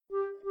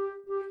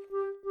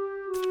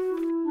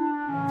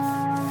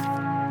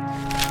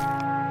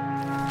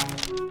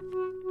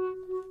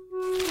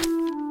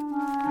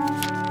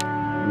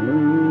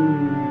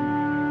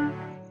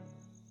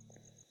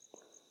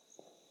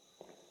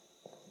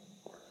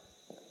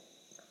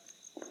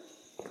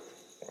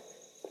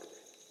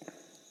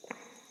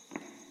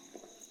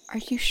Are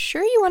you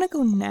sure you want to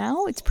go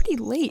now? It's pretty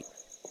late.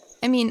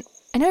 I mean,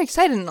 I know you're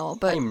excited and all,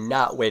 but... I'm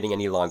not waiting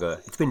any longer.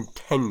 It's been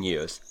 10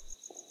 years.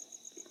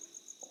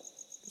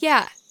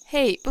 Yeah,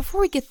 hey,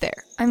 before we get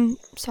there, I'm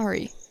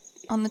sorry.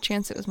 On the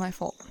chance it was my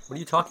fault. What are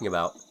you talking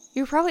about?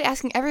 You were probably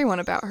asking everyone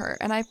about her,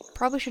 and I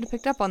probably should have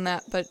picked up on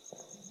that, but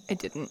I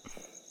didn't.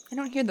 I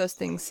don't hear those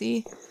things,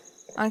 see?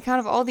 On account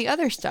of all the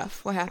other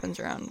stuff, what happens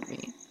around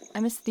me. I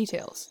miss the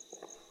details.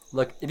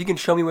 Look, if you can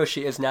show me where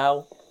she is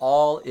now,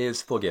 all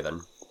is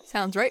forgiven.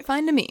 Sounds right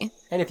fine to me.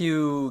 And if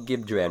you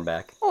give Duran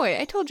back. Oi,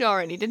 I told you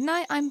already, didn't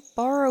I? I'm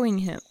borrowing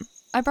him.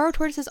 I borrow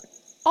tortoises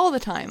all the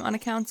time, on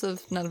accounts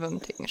of none of them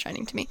taking a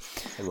shining to me.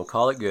 And we'll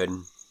call it good.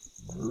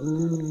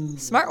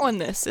 Smart one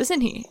this,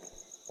 isn't he?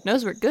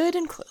 Knows we're good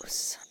and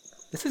close.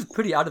 This is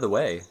pretty out of the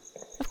way.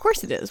 Of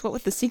course it is, what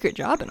with the secret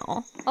job and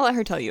all. I'll let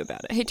her tell you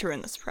about it. Hate to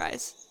ruin the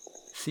surprise.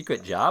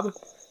 Secret job?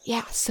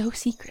 Yeah, so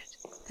secret.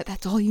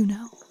 That's all you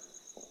know.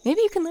 Maybe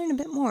you can learn a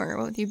bit more,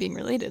 what with you being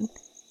related.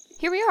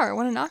 Here we are,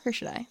 want to knock or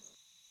should I?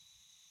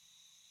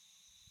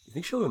 You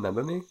think she'll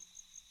remember me?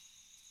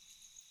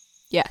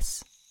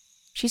 Yes.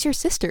 She's your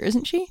sister,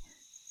 isn't she?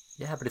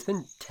 Yeah, but it's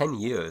been 10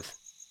 years.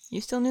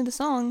 You still knew the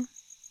song.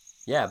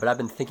 Yeah, but I've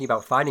been thinking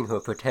about finding her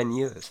for 10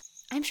 years.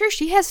 I'm sure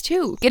she has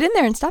too. Get in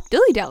there and stop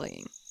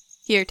dilly-dallying.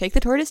 Here, take the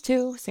tortoise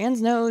too.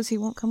 Sans knows he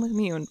won't come with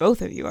me when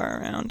both of you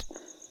are around.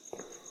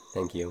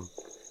 Thank you.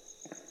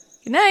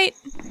 Good night.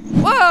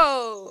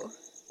 Whoa!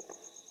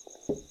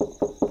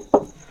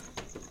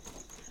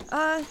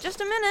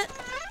 Just a minute.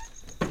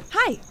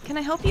 Hi, can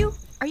I help you?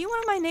 Are you one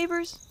of my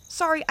neighbors?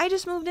 Sorry, I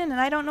just moved in and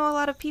I don't know a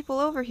lot of people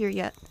over here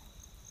yet.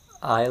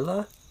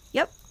 Ayla?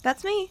 Yep,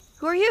 that's me.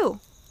 Who are you?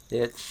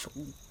 It's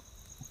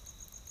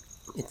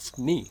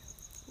me,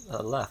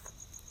 Alef.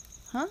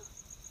 Huh?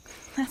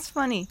 That's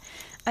funny.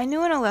 I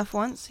knew an Alef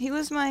once. He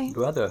was my...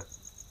 brother.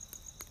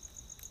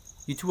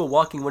 You two were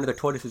walking one of the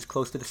tortoises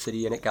close to the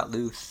city and it got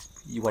loose.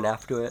 You went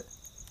after it.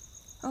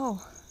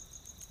 Oh.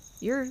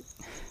 You're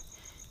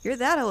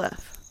that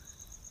Alef.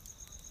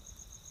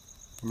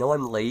 I know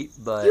I'm late,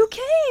 but... You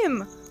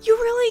came! You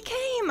really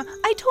came!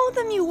 I told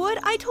them you would.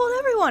 I told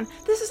everyone.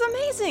 This is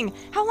amazing.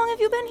 How long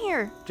have you been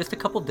here? Just a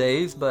couple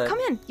days, but... Come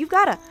in. You've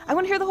gotta. I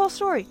want to hear the whole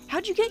story.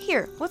 How'd you get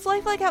here? What's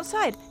life like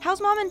outside?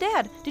 How's Mom and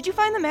Dad? Did you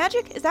find the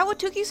magic? Is that what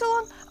took you so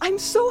long? I'm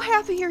so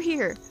happy you're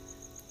here.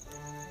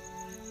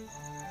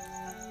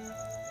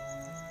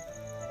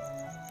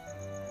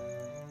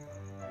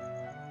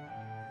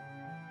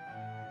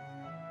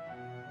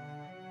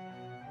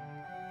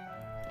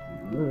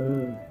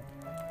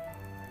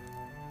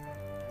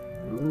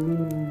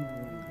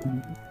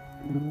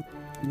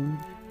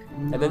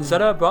 And then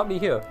Zeta brought me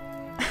here.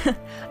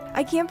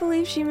 I can't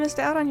believe she missed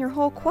out on your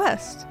whole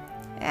quest.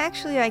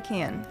 Actually, I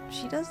can.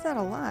 She does that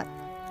a lot.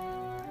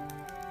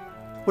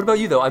 What about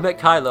you, though? I met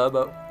Kyla,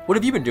 but what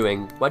have you been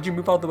doing? Why'd you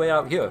move all the way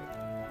out here?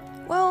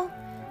 Well,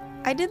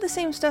 I did the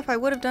same stuff I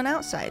would have done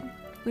outside.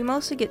 We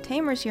mostly get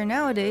tamers here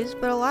nowadays,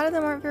 but a lot of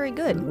them aren't very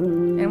good.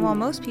 And while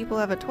most people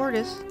have a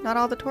tortoise, not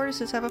all the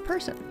tortoises have a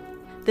person.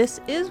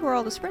 This is where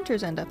all the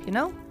sprinters end up, you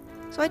know?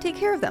 So I take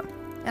care of them,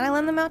 and I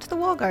lend them out to the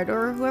wall guard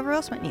or whoever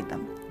else might need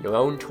them. Your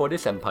own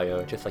tortoise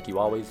empire, just like you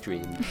always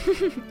dreamed.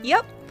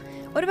 Yep.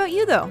 What about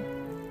you, though?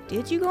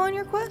 Did you go on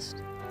your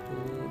quest?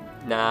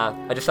 Nah,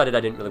 I decided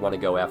I didn't really want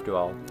to go after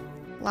all.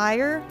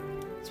 Liar.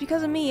 It's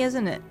because of me,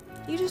 isn't it?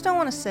 You just don't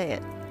want to say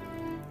it.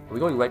 Are we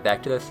going right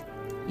back to this?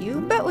 You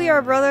bet we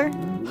are, brother.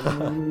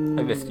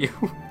 I missed you.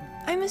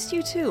 I missed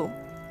you, too.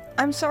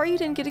 I'm sorry you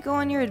didn't get to go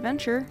on your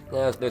adventure.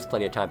 Yeah, there's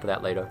plenty of time for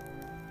that later.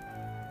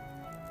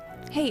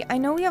 Hey, I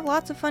know we have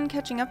lots of fun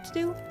catching up to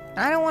do, and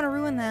I don't want to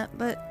ruin that,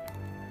 but...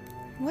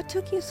 What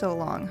took you so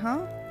long,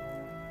 huh?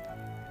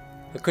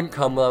 I couldn't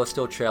come while I was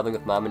still traveling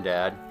with Mom and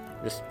Dad.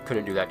 I just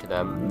couldn't do that to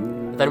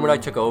them. But then when I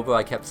took over,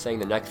 I kept saying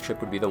the next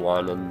trip would be the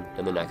one, and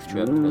then the next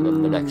trip, and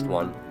then the next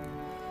one.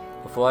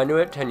 Before I knew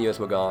it, 10 years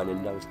were gone,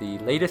 and I was the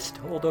latest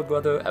older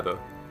brother ever.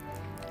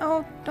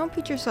 Oh, don't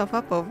beat yourself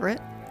up over it.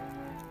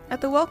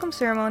 At the welcome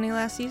ceremony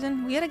last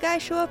season, we had a guy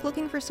show up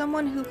looking for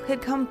someone who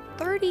had come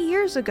 30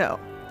 years ago.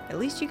 At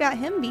least you got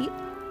him beat.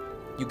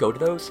 You go to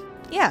those?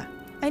 Yeah,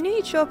 I knew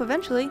you'd show up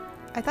eventually.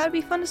 I thought it'd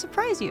be fun to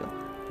surprise you.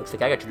 Looks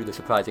like I got to do the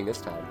surprising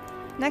this time.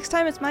 Next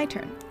time it's my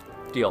turn.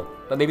 Deal.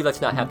 But maybe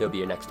let's not have there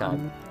be a next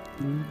time.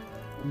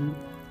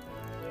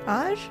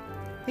 Aj?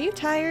 Are you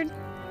tired?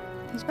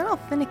 He's been all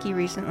finicky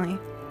recently.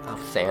 Oh,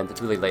 Sans,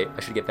 it's really late.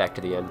 I should get back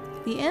to the inn.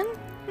 The inn?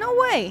 No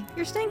way!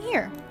 You're staying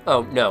here.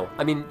 Oh, no.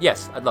 I mean,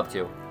 yes, I'd love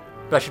to.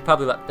 But I should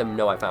probably let them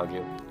know I found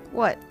you.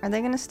 What, are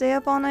they gonna stay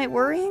up all night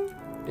worrying?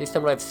 Based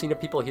on what I've seen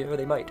of people here,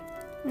 they might.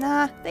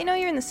 Nah, they know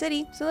you're in the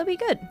city, so they'll be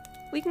good.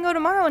 We can go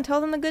tomorrow and tell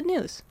them the good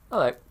news.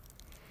 Alright.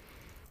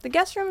 The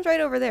guest room's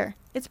right over there.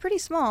 It's pretty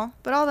small,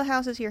 but all the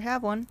houses here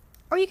have one.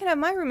 Or you can have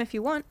my room if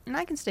you want, and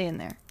I can stay in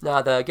there.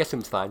 Nah, the guest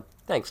room's fine.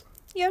 Thanks.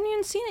 You haven't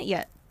even seen it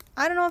yet.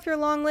 I don't know if your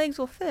long legs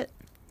will fit.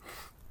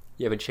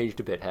 You haven't changed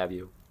a bit, have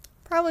you?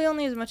 Probably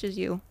only as much as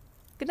you.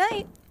 Good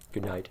night.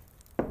 Good night.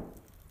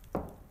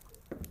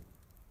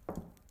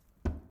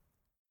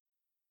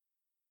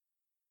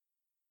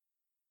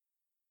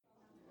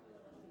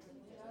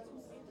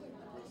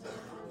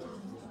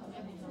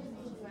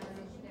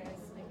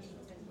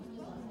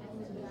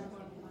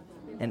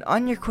 And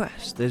on your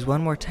quest, there's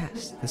one more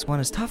test. This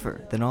one is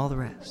tougher than all the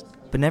rest.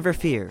 But never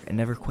fear and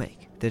never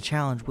quake. The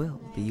challenge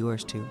will be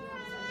yours too.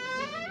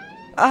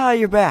 Ah,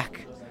 you're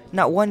back.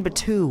 Not one but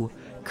two.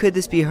 Could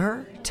this be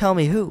her? Tell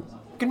me who.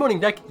 Good morning,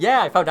 Dick.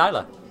 Yeah, I found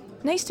Ayla.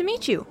 Nice to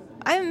meet you.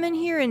 I haven't been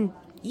here in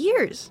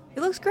years.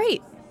 It looks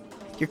great.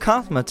 Your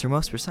compliments are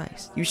most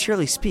precise. You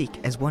surely speak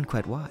as one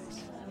quite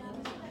wise.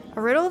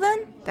 A riddle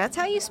then? That's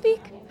how you speak?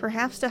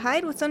 Perhaps to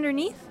hide what's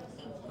underneath?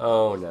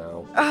 Oh,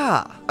 no.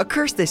 Ah, a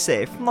curse they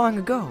say from long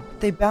ago.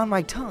 They bound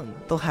my tongue,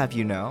 they'll have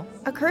you know.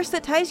 A curse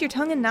that ties your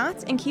tongue in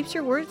knots and keeps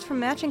your words from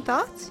matching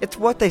thoughts? It's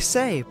what they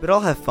say, but I'll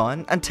have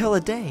fun until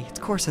the day its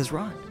course has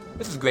run.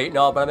 This is great and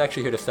all, but I'm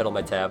actually here to settle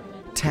my tab.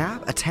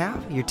 Tab? A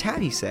tab? Your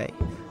tab, you say?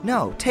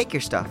 No, take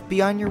your stuff,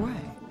 be on your way.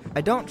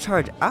 I don't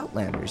charge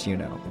outlanders, you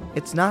know.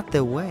 It's not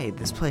the way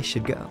this place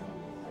should go.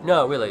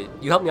 No, really.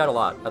 You helped me out a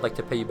lot. I'd like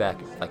to pay you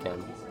back if I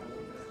can.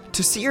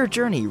 To see your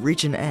journey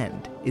reach an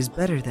end is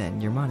better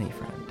than your money,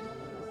 friend.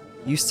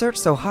 You search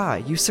so high,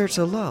 you search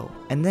so low,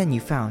 and then you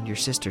found your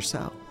sister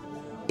so.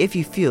 If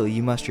you feel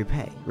you must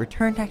repay,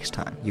 return next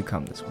time you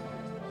come this way.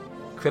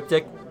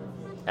 Cryptic,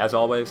 as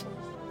always.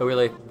 But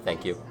really,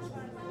 thank you.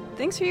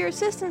 Thanks for your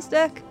assistance,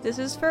 Deck. This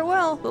is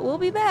farewell, but we'll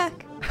be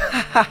back.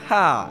 Ha ha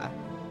ha!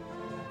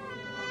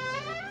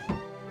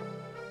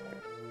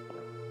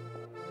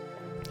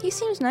 He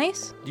seems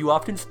nice. Do you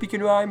often speak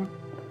in rhyme?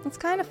 It's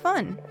kind of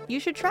fun. You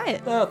should try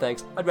it. Oh,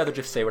 thanks. I'd rather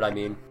just say what I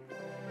mean.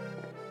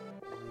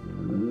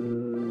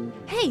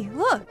 Hey,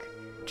 look!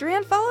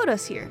 Duran followed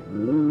us here.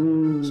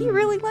 He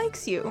really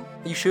likes you.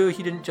 Are you sure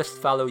he didn't just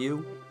follow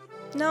you?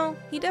 No,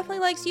 he definitely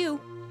likes you.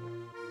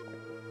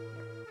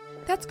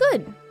 That's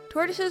good.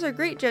 Tortoises are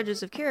great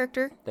judges of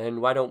character. Then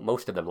why don't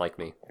most of them like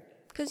me?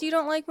 'Cause you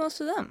don't like most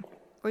of them.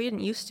 Or you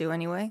didn't used to,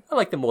 anyway. I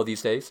like them more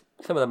these days.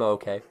 Some of them are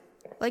okay.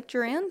 Like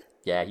Duran?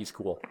 Yeah, he's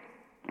cool.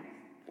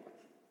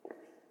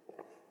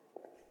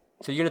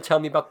 So you're gonna tell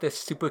me about this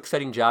super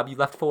exciting job you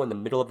left for in the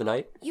middle of the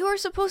night? You are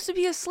supposed to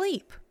be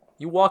asleep.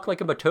 You walk like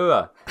a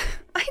matura.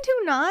 I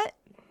do not.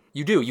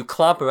 You do. You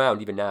clomp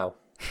around even now.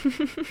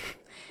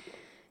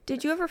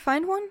 Did you ever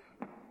find one?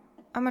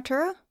 A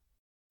Matura?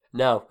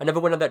 No, I never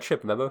went on that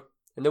trip, remember?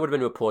 And there would have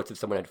been reports if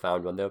someone had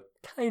found one. They're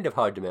kind of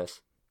hard to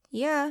miss.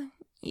 Yeah,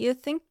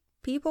 you'd think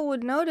people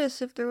would notice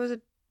if there was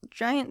a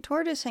giant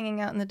tortoise hanging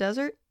out in the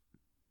desert.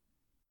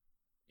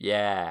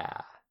 Yeah.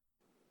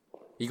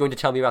 Are you going to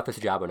tell me about this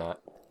job or not?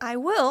 I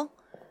will,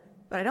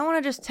 but I don't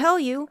want to just tell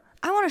you.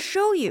 I want to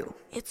show you.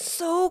 It's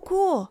so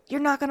cool. You're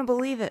not going to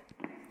believe it.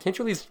 Can't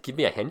you at least give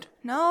me a hint?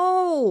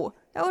 No,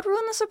 that would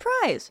ruin the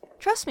surprise.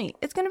 Trust me,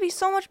 it's going to be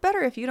so much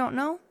better if you don't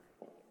know.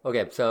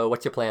 Okay, so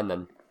what's your plan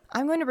then?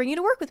 I'm going to bring you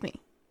to work with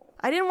me.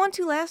 I didn't want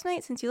to last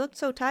night since you looked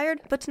so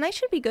tired, but tonight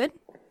should be good.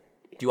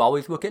 Do you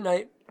always work at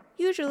night?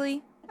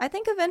 Usually. I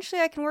think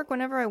eventually I can work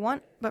whenever I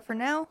want, but for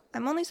now,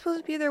 I'm only supposed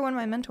to be there when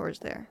my mentor's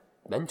there.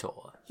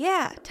 Mentor?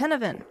 Yeah,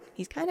 Tenevin.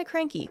 He's kind of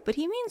cranky, but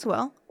he means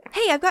well.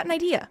 Hey, I've got an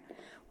idea.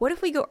 What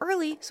if we go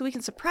early so we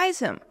can surprise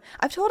him?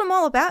 I've told him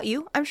all about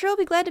you. I'm sure he'll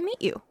be glad to meet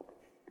you.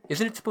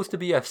 Isn't it supposed to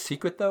be a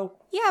secret, though?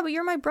 Yeah, but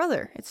you're my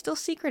brother. It's still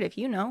secret if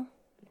you know.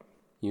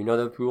 You know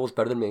the rules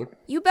better than me.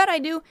 You bet I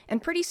do,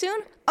 and pretty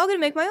soon, I'll get to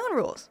make my own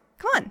rules.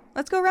 Come on,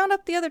 let's go round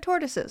up the other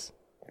tortoises.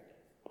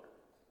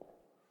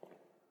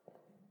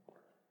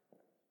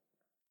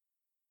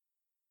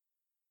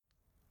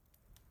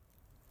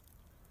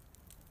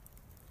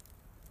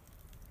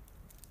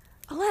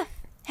 Alef,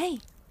 hey,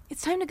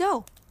 it's time to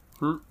go.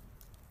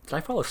 Did I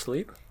fall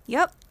asleep?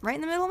 Yep, right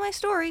in the middle of my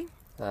story.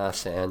 Ah,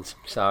 Sans.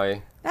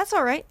 Sorry. That's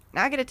all right.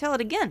 Now I gotta tell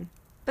it again.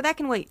 But that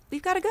can wait.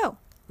 We've gotta go.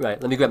 Right,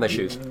 let me grab my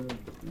shoes.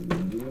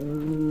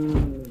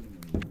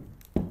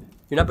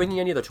 You're not bringing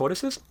any of the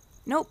tortoises?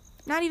 Nope,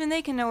 not even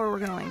they can know where we're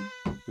going.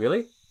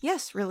 Really?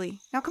 Yes, really.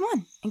 Now come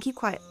on, and keep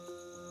quiet.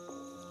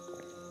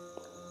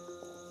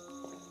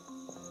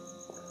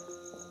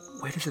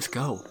 Where does this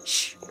go?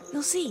 Shh,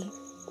 you'll see.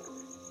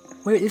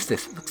 Where is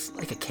this? It looks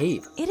like a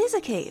cave. It is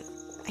a cave,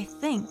 I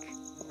think.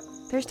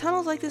 There's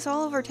tunnels like this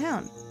all over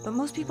town, but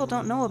most people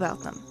don't know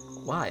about them.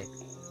 Why?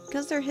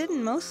 Because they're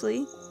hidden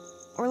mostly.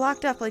 Or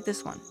locked up like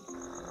this one.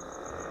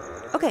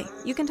 Okay,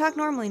 you can talk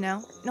normally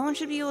now. No one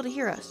should be able to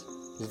hear us.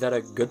 Is that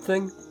a good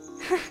thing?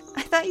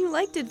 I thought you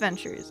liked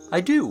adventures. I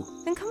do.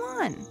 Then come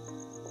on.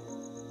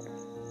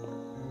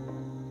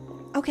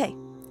 Okay,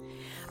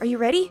 are you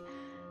ready?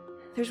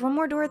 There's one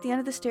more door at the end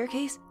of the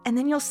staircase, and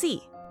then you'll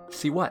see.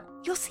 See what?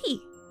 You'll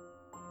see.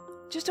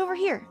 Just over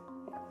here.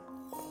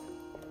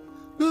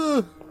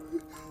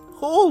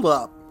 Hold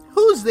up.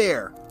 Who's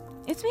there?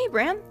 It's me,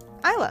 Bran.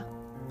 Ayla.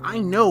 I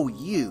know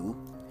you.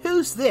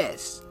 Who's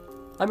this?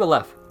 I'm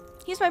Alef.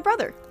 He's my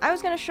brother. I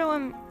was gonna show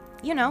him,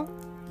 you know.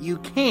 You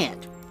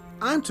can't.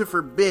 I'm to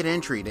forbid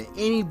entry to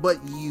any but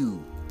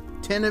you,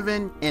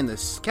 Tenevin, and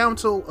the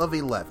Council of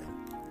 11.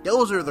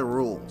 Those are the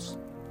rules.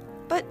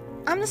 But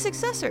I'm the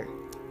successor.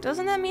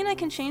 Doesn't that mean I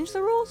can change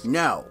the rules?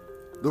 No.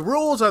 The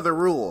rules are the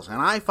rules,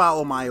 and I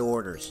follow my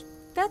orders.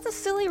 That's a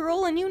silly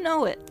rule and you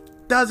know it.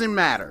 Doesn't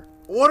matter.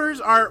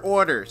 Orders are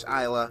orders,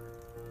 Ayla.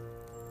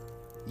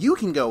 You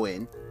can go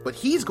in, but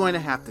he's going to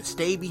have to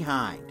stay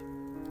behind.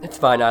 It's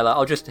fine, Ayla.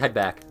 I'll just head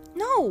back.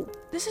 No,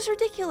 this is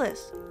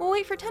ridiculous. We'll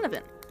wait for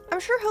Tenevin. I'm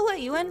sure he'll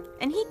let you in,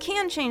 and he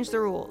can change the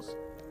rules.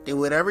 Do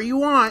whatever you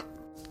want.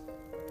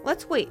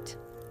 Let's wait.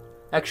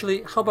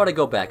 Actually, how about I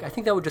go back? I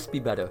think that would just be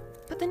better.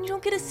 But then you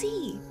don't get a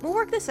C. We'll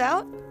work this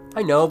out.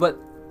 I know, but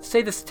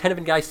say this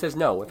Tenevin guy says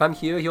no. If I'm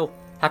here, he'll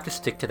have to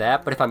stick to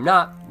that, but if I'm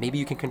not, maybe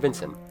you can convince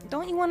him.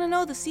 Don't you want to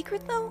know the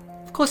secret, though?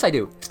 Of course I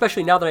do,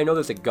 especially now that I know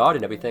there's a god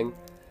and everything.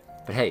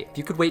 But hey, if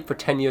you could wait for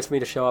 10 years for me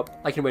to show up,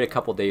 I can wait a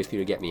couple days for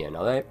you to get me in,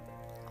 alright?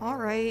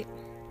 Alright.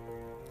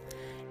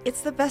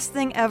 It's the best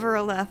thing ever,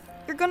 Alef.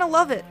 You're gonna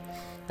love it.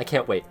 I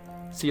can't wait.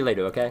 See you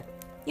later, okay?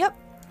 Yep.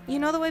 You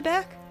know the way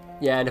back?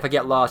 Yeah, and if I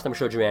get lost, I'm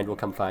sure Durand will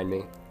come find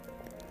me.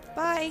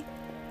 Bye.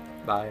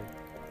 Bye.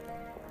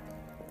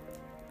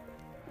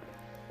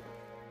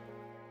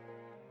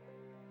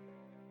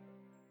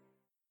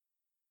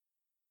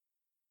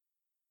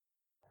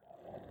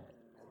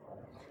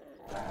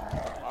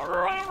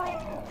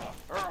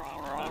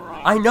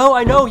 I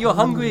know, you're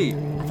hungry.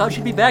 I thought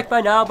she'd be back by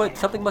now, but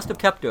something must have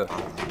kept her.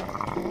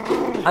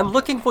 I'm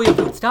looking for your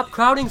food. Stop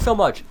crowding so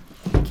much.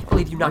 I can't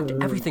believe you knocked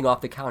everything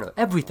off the counter.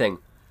 Everything.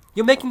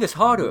 You're making this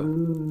harder.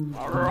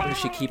 Where does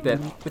she keep it?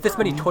 With this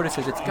many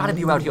tortoises, it's gotta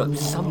be around here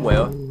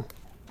somewhere.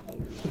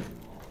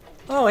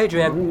 Oh, hey,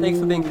 Durand. Thanks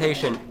for being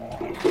patient.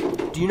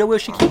 Do you know where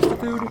she keeps the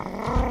food?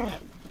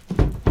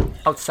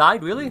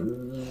 Outside, really?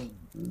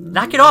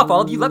 Knock it off,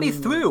 all of you. Let me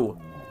through.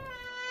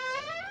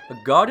 A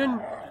garden?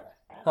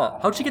 Huh,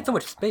 how'd she get so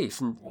much space?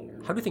 And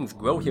how do things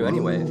grow here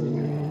anyways?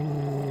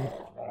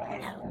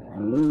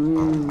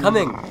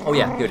 Coming! Oh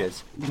yeah, here it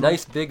is.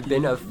 Nice big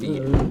bin of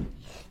feed.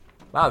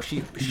 Wow,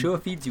 she sure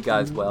feeds you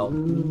guys well.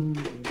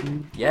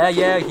 Yeah,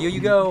 here you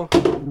go.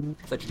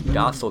 Such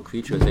docile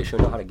creatures, they sure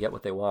know how to get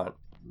what they want.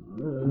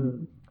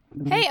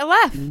 Hey,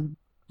 Alef!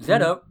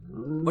 Zeta,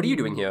 what are you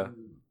doing here?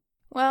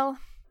 Well,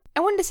 I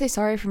wanted to say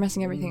sorry for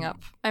messing everything up.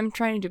 I'm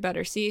trying to do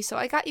better, see, so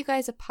I got you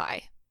guys a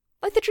pie.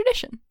 Like the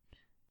tradition.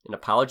 An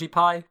apology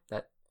pie?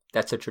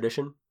 That's a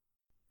tradition?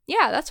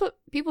 Yeah, that's what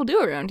people do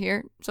around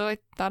here, so I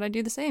thought I'd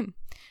do the same.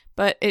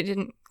 But it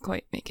didn't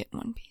quite make it in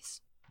one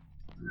piece.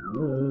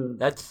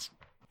 That's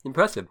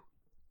impressive.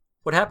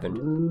 What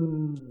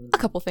happened? A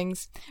couple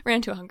things. Ran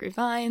into a hungry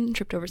vine,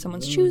 tripped over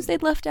someone's shoes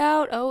they'd left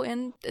out. Oh,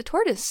 and a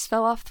tortoise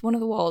fell off one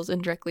of the walls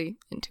and directly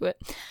into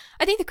it.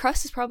 I think the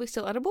crust is probably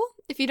still edible.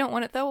 If you don't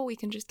want it, though, we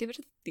can just give it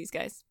to these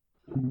guys.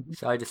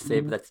 Sorry to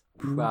say, but that's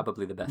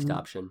probably the best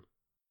option.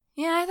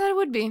 Yeah, I thought it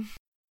would be.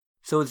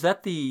 So is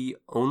that the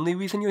only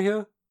reason you're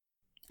here?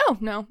 Oh,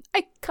 no.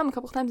 I come a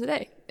couple times a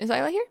day. Is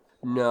Ayla here?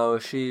 No,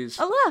 she's...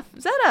 Alef,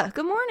 Zeta,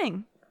 good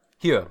morning.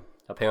 Here,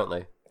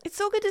 apparently. It's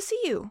so good to see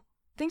you.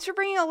 Thanks for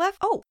bringing Alef.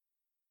 Oh,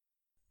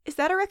 is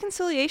that a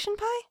reconciliation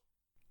pie?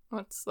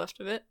 What's left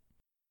of it?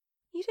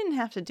 You didn't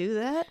have to do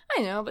that.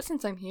 I know, but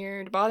since I'm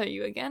here to bother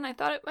you again, I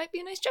thought it might be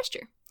a nice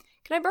gesture.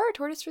 Can I borrow a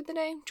tortoise for the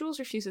day? Jules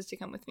refuses to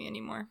come with me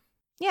anymore.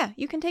 Yeah,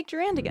 you can take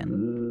Durand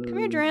again. Come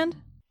here, Durand.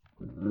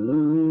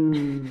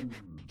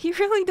 He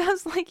really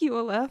does like you,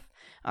 Alef.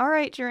 All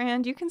right,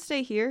 Durand, you can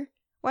stay here.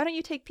 Why don't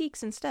you take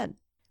Peeks instead?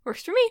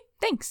 Works for me.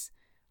 Thanks.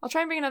 I'll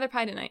try and bring another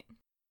pie tonight.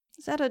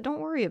 Zeta, don't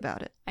worry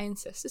about it. I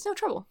insist. It's no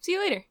trouble. See you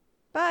later.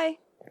 Bye.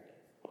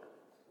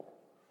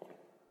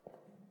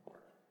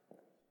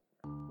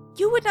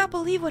 You would not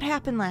believe what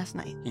happened last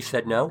night. He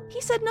said no? He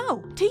said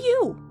no. To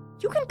you.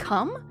 You can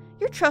come.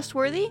 You're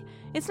trustworthy.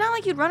 It's not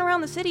like you'd run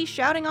around the city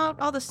shouting out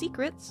all the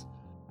secrets.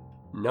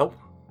 Nope.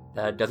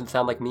 That doesn't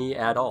sound like me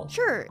at all.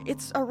 Sure,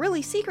 it's a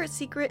really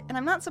secret, and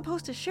I'm not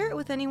supposed to share it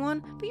with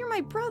anyone, but you're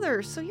my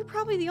brother, so you're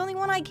probably the only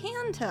one I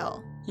can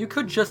tell. You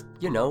could just,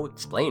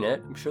 explain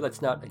it. I'm sure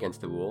that's not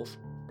against the rules.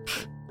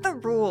 The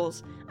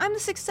rules. I'm the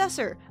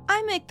successor.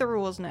 I make the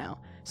rules now.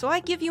 So I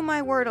give you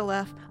my word,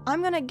 Alef.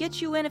 I'm gonna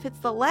get you in if it's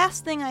the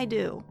last thing I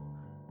do.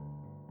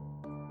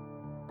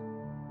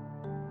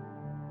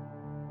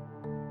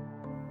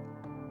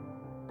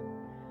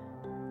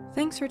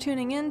 Thanks for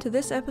tuning in to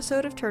this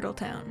episode of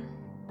Turtletown.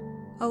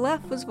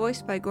 Alef was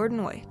voiced by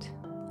Gordon White.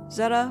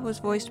 Zeta was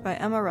voiced by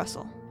Emma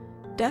Russell.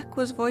 Deck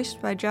was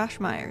voiced by Josh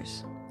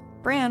Myers.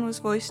 Bran was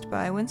voiced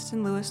by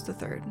Winston Lewis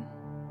III.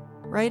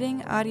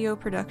 Writing, audio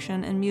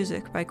production, and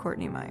music by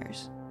Courtney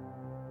Myers.